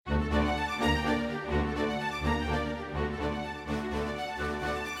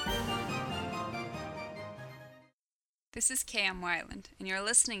This is K.M. Wyland, and you're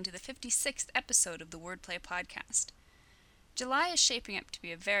listening to the 56th episode of the Wordplay Podcast. July is shaping up to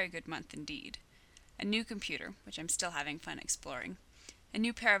be a very good month indeed. A new computer, which I'm still having fun exploring, a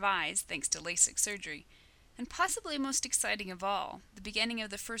new pair of eyes, thanks to LASIK surgery, and possibly most exciting of all, the beginning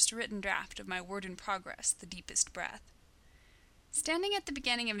of the first written draft of my word in progress, The Deepest Breath. Standing at the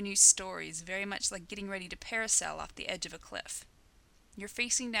beginning of a new story is very much like getting ready to parasail off the edge of a cliff. You're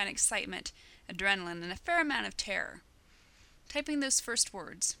facing down excitement, adrenaline, and a fair amount of terror. Typing those first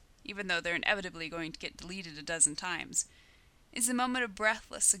words, even though they're inevitably going to get deleted a dozen times, is a moment of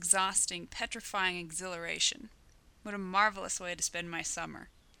breathless, exhausting, petrifying exhilaration. What a marvelous way to spend my summer.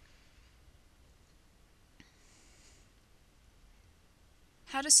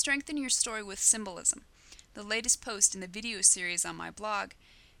 How to strengthen your story with symbolism, the latest post in the video series on my blog,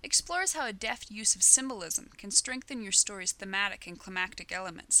 explores how a deft use of symbolism can strengthen your story's thematic and climactic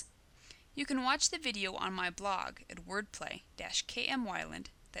elements. You can watch the video on my blog at wordplay-kmwyland,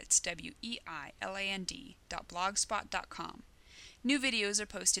 that's weiland.blogspot.com. New videos are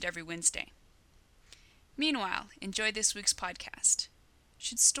posted every Wednesday. Meanwhile, enjoy this week's podcast.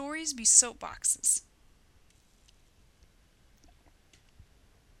 Should stories be soapboxes?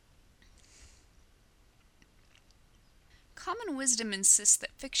 Common wisdom insists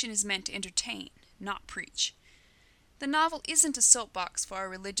that fiction is meant to entertain, not preach. The novel isn't a soapbox for our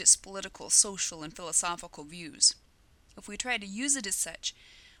religious, political, social, and philosophical views. If we try to use it as such,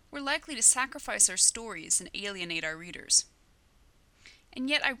 we're likely to sacrifice our stories and alienate our readers. And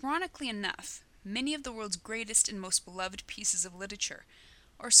yet, ironically enough, many of the world's greatest and most beloved pieces of literature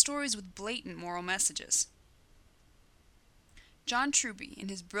are stories with blatant moral messages. John Truby, in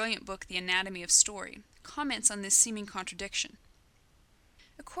his brilliant book The Anatomy of Story, comments on this seeming contradiction.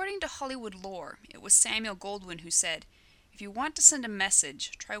 According to Hollywood lore, it was Samuel Goldwyn who said, "If you want to send a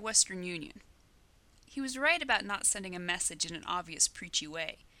message, try Western Union." He was right about not sending a message in an obvious preachy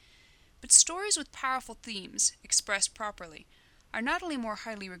way. But stories with powerful themes, expressed properly, are not only more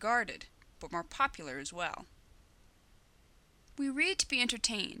highly regarded, but more popular as well. We read to be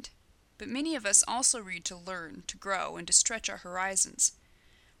entertained, but many of us also read to learn, to grow, and to stretch our horizons.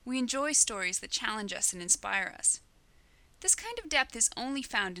 We enjoy stories that challenge us and inspire us. This kind of depth is only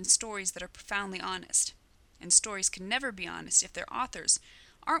found in stories that are profoundly honest, and stories can never be honest if their authors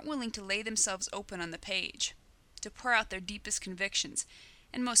aren't willing to lay themselves open on the page, to pour out their deepest convictions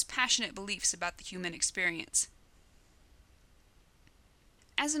and most passionate beliefs about the human experience.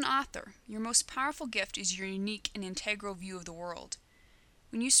 As an author, your most powerful gift is your unique and integral view of the world.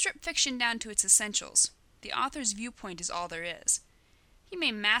 When you strip fiction down to its essentials, the author's viewpoint is all there is. He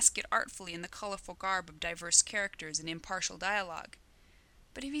may mask it artfully in the colorful garb of diverse characters and impartial dialogue.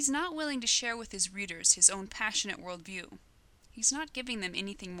 But if he's not willing to share with his readers his own passionate worldview, he's not giving them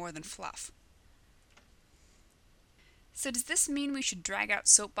anything more than fluff. So does this mean we should drag out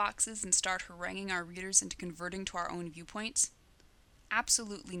soapboxes and start haranguing our readers into converting to our own viewpoints?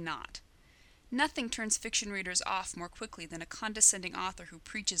 Absolutely not. Nothing turns fiction readers off more quickly than a condescending author who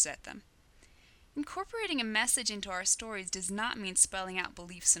preaches at them. Incorporating a message into our stories does not mean spelling out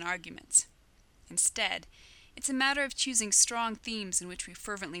beliefs and arguments. Instead, it's a matter of choosing strong themes in which we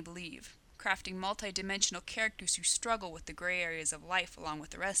fervently believe, crafting multi-dimensional characters who struggle with the gray areas of life along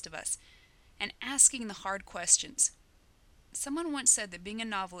with the rest of us, and asking the hard questions. Someone once said that being a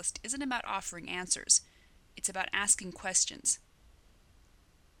novelist isn't about offering answers, it's about asking questions.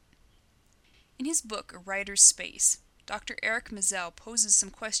 In his book, A Writer's Space, Dr. Eric Mazel poses some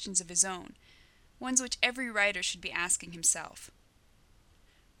questions of his own, ones which every writer should be asking himself.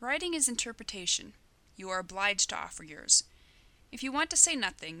 Writing is interpretation. You are obliged to offer yours. If you want to say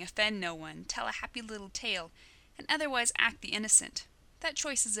nothing, offend no one, tell a happy little tale, and otherwise act the innocent, that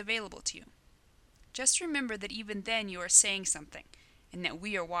choice is available to you. Just remember that even then you are saying something, and that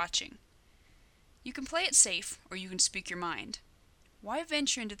we are watching. You can play it safe, or you can speak your mind. Why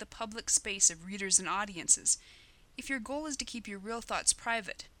venture into the public space of readers and audiences if your goal is to keep your real thoughts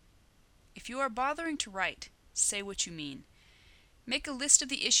private? If you are bothering to write, say what you mean. Make a list of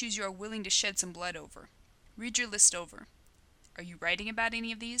the issues you are willing to shed some blood over. Read your list over. Are you writing about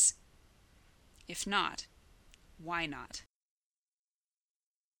any of these? If not, why not?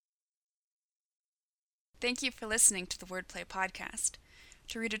 Thank you for listening to the Wordplay Podcast.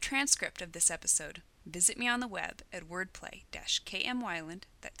 To read a transcript of this episode, visit me on the web at wordplay-kmwyland,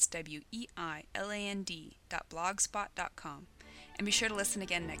 that's weiland.blogspot.com, and be sure to listen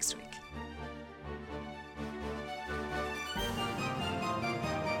again next week.